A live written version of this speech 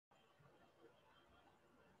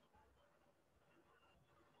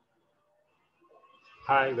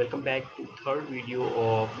Hi, welcome back to third video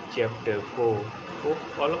of chapter 4.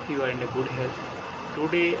 Hope all of you are in a good health.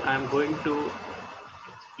 Today I am going to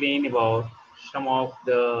explain about some of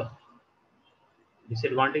the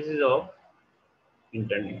disadvantages of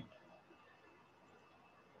internet.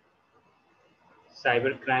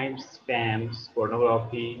 Cybercrime, spams,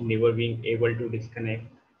 pornography, never being able to disconnect.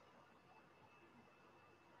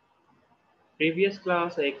 Previous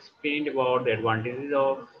class I explained about the advantages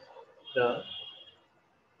of the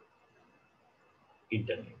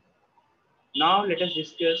internet. Now let us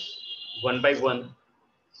discuss one by one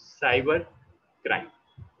cyber crime.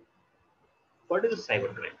 What is a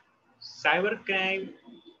cybercrime? Cybercrime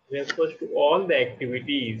refers to all the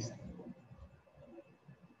activities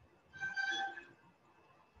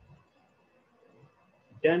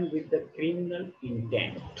done with the criminal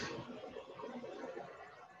intent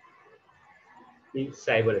in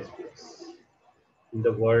cyberspace, in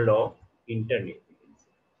the world of internet.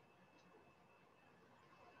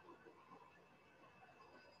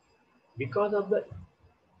 Because of the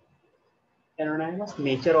anonymous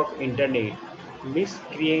nature of internet,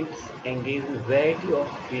 miscreants engage in a variety of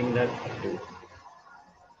criminal activities.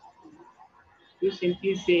 You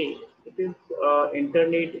simply say it is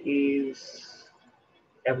internet is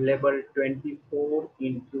available 24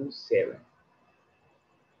 into 7.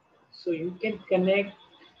 So you can connect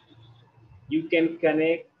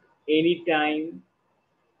anytime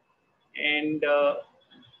and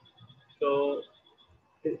so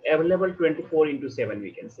it's available 24 into 7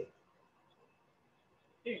 we can say.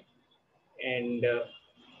 Okay. And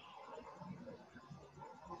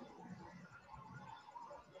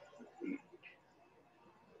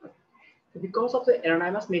because of the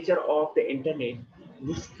anonymous nature of the internet,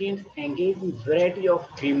 miscreants engage in variety of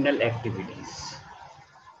criminal activities.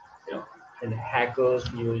 You know, and hackers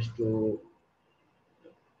used to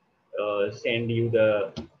send you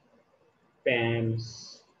the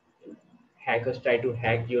spams. Hackers try to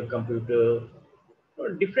hack your computer.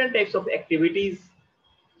 Different types of activities.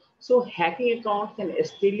 So hacking accounts and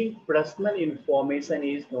stealing personal information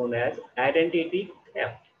is known as identity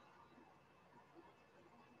theft.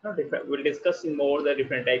 Now, we'll discuss in more the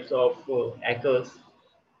different types of hackers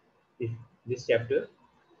this, this chapter.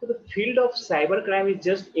 So the field of cybercrime is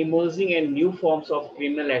just emerging and new forms of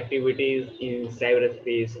criminal activities in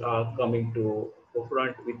cyberspace are coming to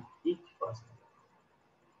forefront with each person.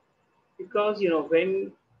 Because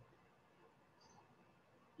when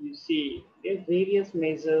you see there are various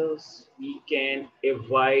measures we can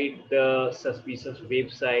avoid the suspicious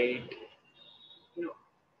website, you know,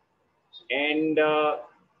 and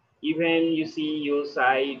even you see your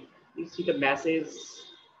site, you see the message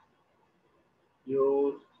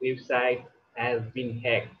your website has been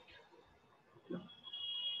hacked.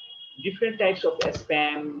 Different types of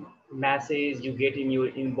spam message you get in your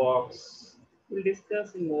inbox. We'll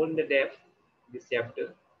discuss in more in the depth this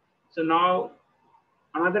chapter. So now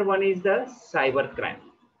another one is the cyber crime.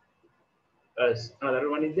 Another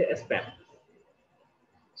one is the spam.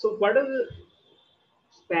 So what are the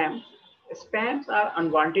spam? Spams are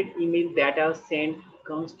unwanted emails that are sent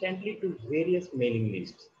constantly to various mailing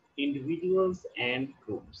lists, individuals and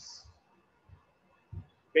groups.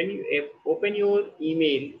 When you open your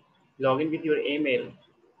email, log in with your email,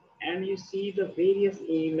 and you see the various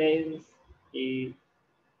emails in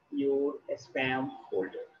your spam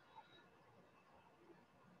folder,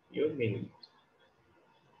 your mail.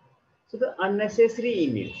 So the unnecessary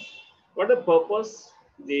emails, what the purpose?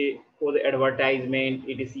 They for the advertisement,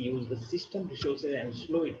 it is use the system resources and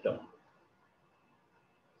slow it down.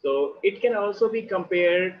 So it can also be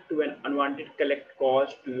compared to an unwanted collect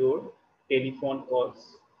cost to your telephone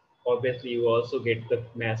calls. Obviously, you also get the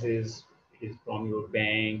message is from your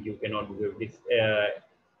bank. You cannot do this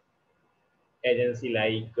agency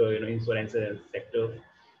like insurance sector.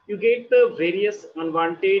 You get the various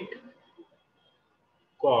unwanted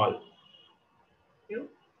call. You know,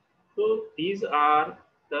 so these are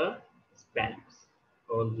the spams.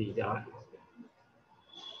 All these are.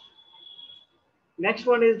 Next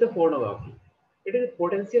one is the pornography. It is a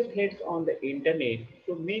potential threat on the internet.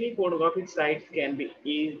 So many pornographic sites can be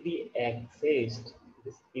easily accessed.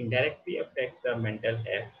 This indirectly affects the mental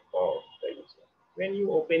health of the user. When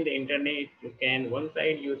you open the internet, you can one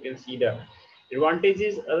side you can see the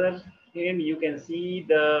advantages, other hand you can see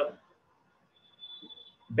the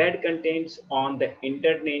bad contents on the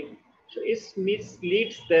internet. So it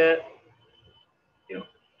misleads the you know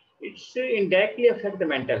it should indirectly affect the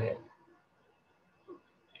mental health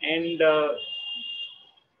and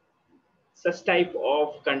such type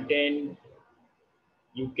of content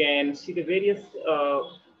you can see the various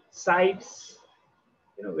sites,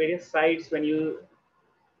 various sites when you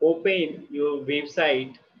open your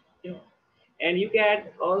website, you know, and you can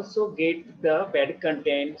also get the bad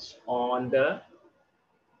contents on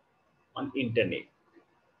internet,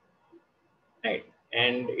 right?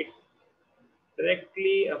 And it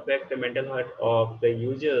directly affect the mental health of the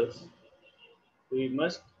users. We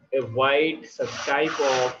must avoid such type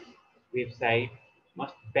of website,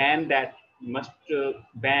 must ban that, must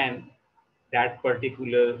ban that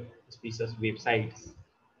particular species of websites.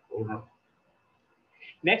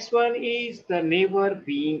 Next one is the never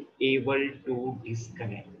being able to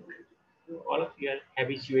disconnect. All of you are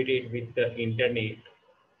habituated with the internet,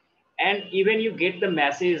 and even you get the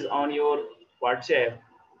message on your WhatsApp,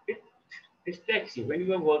 it distracts you when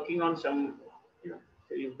you are working on some, you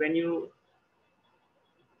know, when you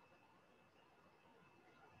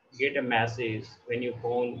get a message, when your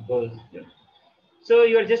phone goes, you know, so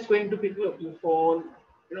you are just going to pick up your phone,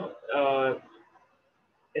 you know,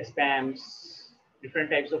 spams,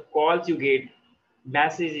 different types of calls you get,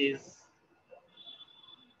 messages.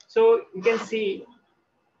 So you can see,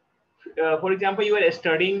 for example, you are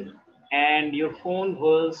studying and your phone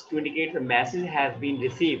was to indicate the message has been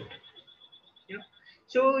received. You know,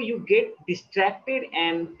 so you get distracted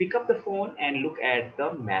and pick up the phone and look at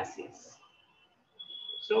the message.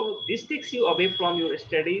 So this takes you away from your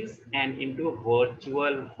studies and into a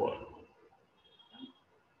virtual world.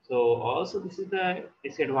 So also this is the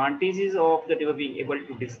disadvantages of the never being able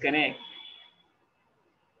to disconnect.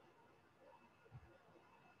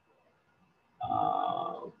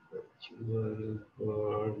 Virtual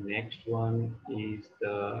world. Next one is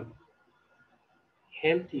the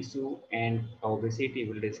health issue and obesity.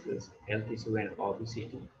 We'll discuss health issue and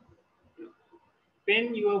obesity.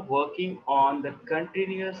 When you are working on the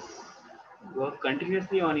work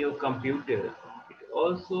continuously on your computer, it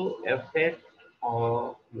also affects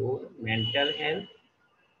your mental health.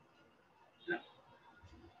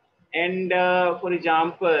 And for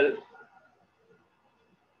example,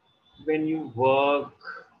 when you work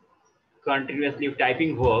continuously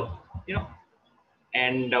typing work, you know,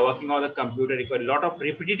 and working on the computer require a lot of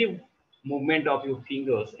repetitive movement of your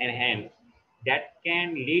fingers and hands that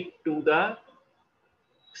can lead to the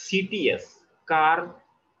CTS,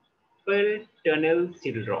 carpal tunnel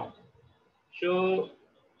syndrome. So,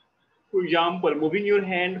 for example, moving your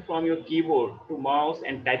hand from your keyboard to mouse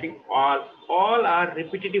and typing all are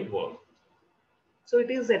repetitive work. So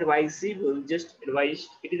it is advisable,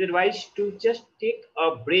 it is advised to just take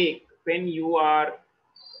a break when you are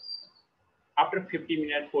after 50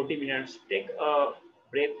 minutes, 40 minutes, take a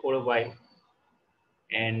break for a while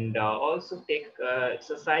and also take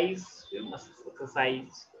exercise, you must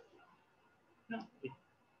exercise. No,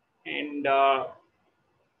 and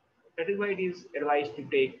that is why it is advised to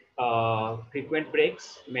take frequent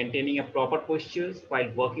breaks, maintaining a proper postures while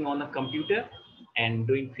working on the computer and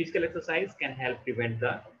doing physical exercise can help prevent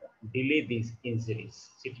the delay these injuries,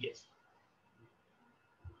 CTS.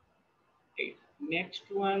 Okay. Next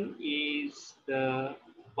one is the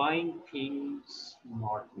buying things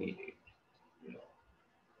not needed. You know,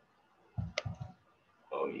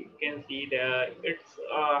 so you can see that it's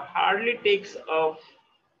hardly takes a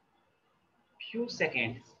few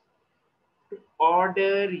seconds to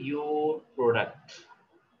order your product.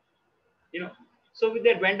 You know, so with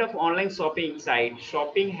the advent of online shopping site,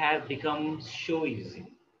 shopping has become so easy.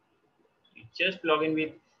 You just log in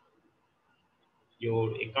with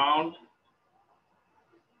your account,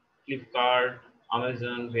 Flipkart,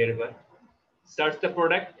 Amazon, wherever, search the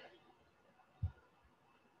product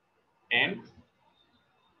and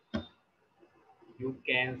you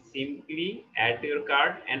can simply add to your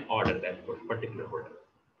cart and order that particular product.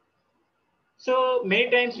 So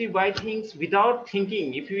many times we buy things without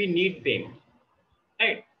thinking if we need them,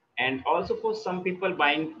 right? And also for some people,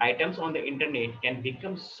 buying items on the internet can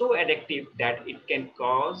become so addictive that it can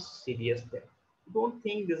cause serious death. Don't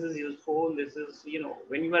think this is useful. This is, you know,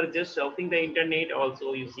 when you are just surfing the internet,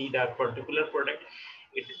 also you see that particular product,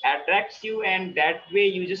 it attracts you, and that way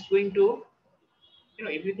you just going to, you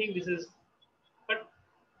know, if you think this is, but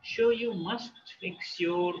sure, you must make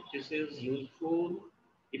sure this is useful.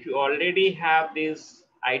 If you already have these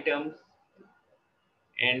items,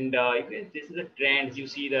 and if this is a trend, you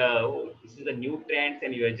see the, oh, this is a new trend,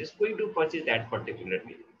 and you are just going to purchase that particular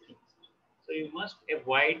thing. So you must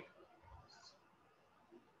avoid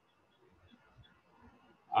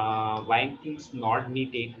buying things not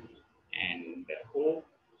needed, and hope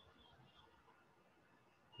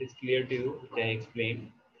it's clear to you, which I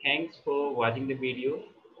explained. Thanks for watching the video.